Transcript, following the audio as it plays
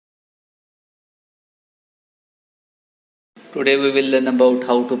Today we will learn about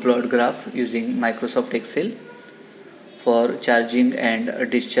how to plot graph using Microsoft Excel for charging and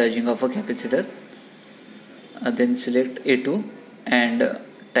discharging of a capacitor. Then select A2 and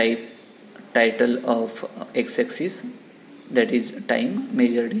type title of x-axis, that is time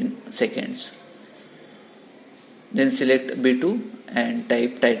measured in seconds. Then select B2 and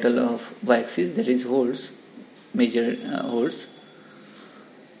type title of y-axis, that is volts measured volts.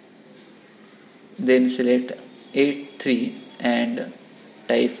 Then select A3 and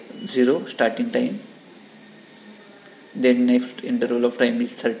type 0 starting time. Then next interval of time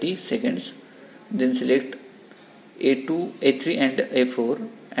is 30 seconds. Then select A2, A3 and A4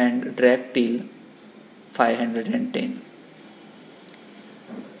 and drag till 510.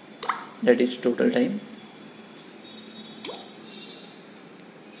 That is total time.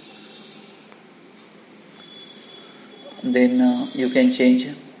 Then you can change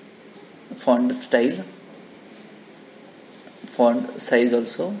font style, font size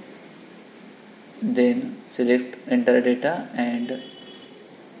also. Then select enter data and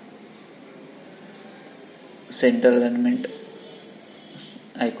center alignment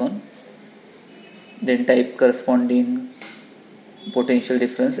icon. Then type corresponding potential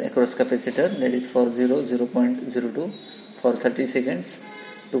difference across capacitor, that is for 0.02, for 30 seconds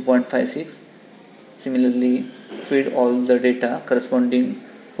 2.56. Similarly, feed all the data corresponding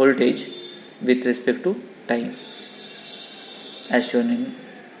voltage with respect to time as shown in.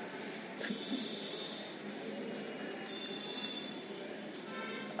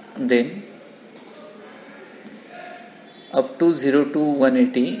 Then up to 0 to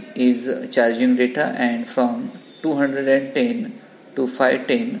 180 is charging data, and from 210 to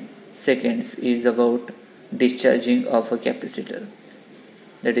 510 seconds is about discharging of a capacitor,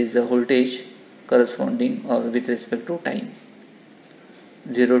 that is the voltage corresponding or with respect to time.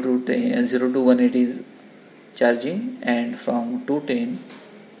 0 to 180 is charging, and from 210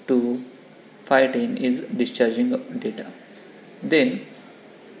 to 510 is discharging data. Then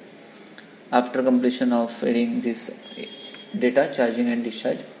after completion of feeding this data, charging and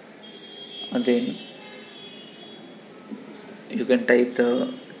discharge, then you can type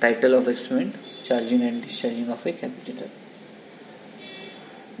the title of experiment, charging and discharging of a capacitor.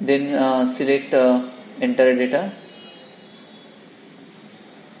 Then select enter data,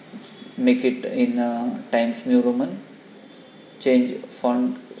 make it in Times New Roman, change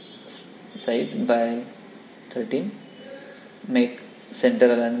font size by 13, make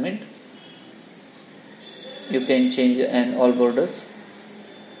center alignment. You can change and all borders.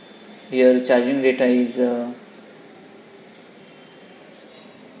 Here charging data is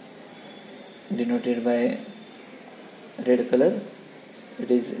denoted by red color.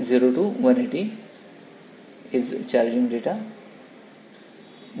 It is 0 to 180 is charging data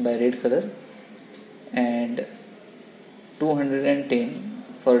by red color, and 210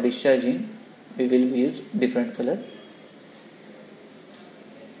 for discharging we will use different color.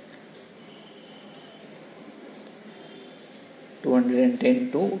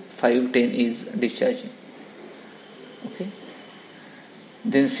 (210 to 510 is discharging. Okay.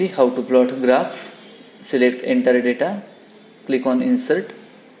 Then see how to plot graph. Select enter data, click on insert,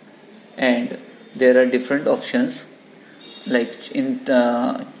 and there are different options like in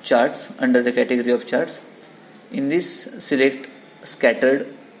charts. Under the category of charts, in this select scattered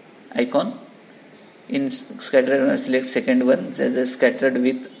icon. In scattered, select second one, the scattered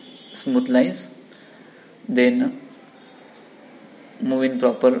with smooth lines. Then move in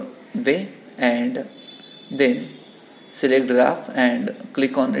proper way, and then select graph and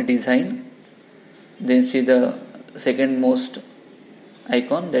click on design. Then see the second most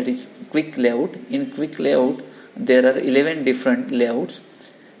icon, that is quick layout. In quick layout there are 11 different layouts,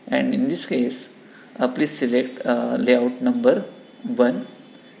 and in this case please select layout number 1.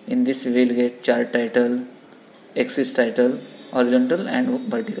 In this we will get chart title, axis title, horizontal and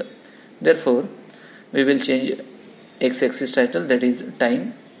vertical. Therefore we will change x-axis title, that is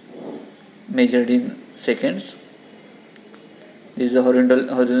time measured in seconds. This is the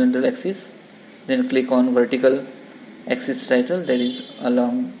horizontal axis. Then click on vertical axis title, that is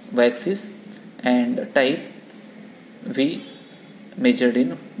along y-axis, and type V measured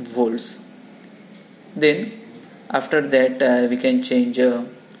in volts. Then after that we can change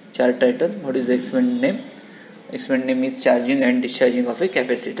chart title. What is the experiment name? Experiment name is charging and discharging of a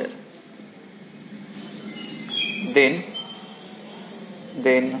capacitor. Then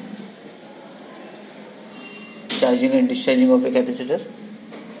charging and discharging of a capacitor.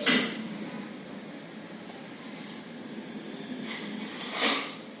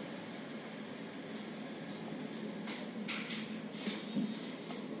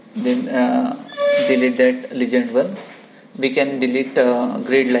 Then delete that legend one. we can delete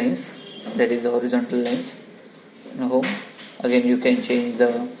grid lines, that is the horizontal lines. In home, again you can change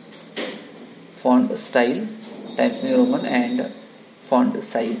the font style, Times New Roman, and font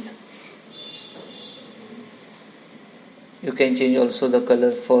size. You can change also the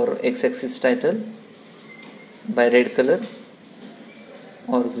color for x-axis title by red color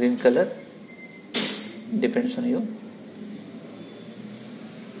or green color, depends on you,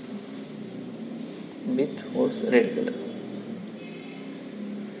 with holds red color.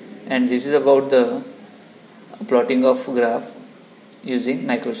 And this is about the plotting of graph using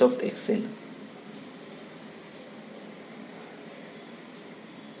Microsoft Excel.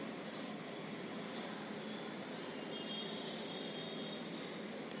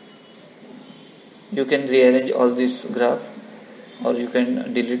 You can rearrange all this graph, or you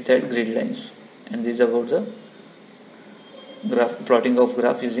can delete that grid lines. And this is about the graph plotting of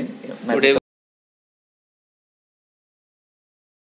graph using Microsoft.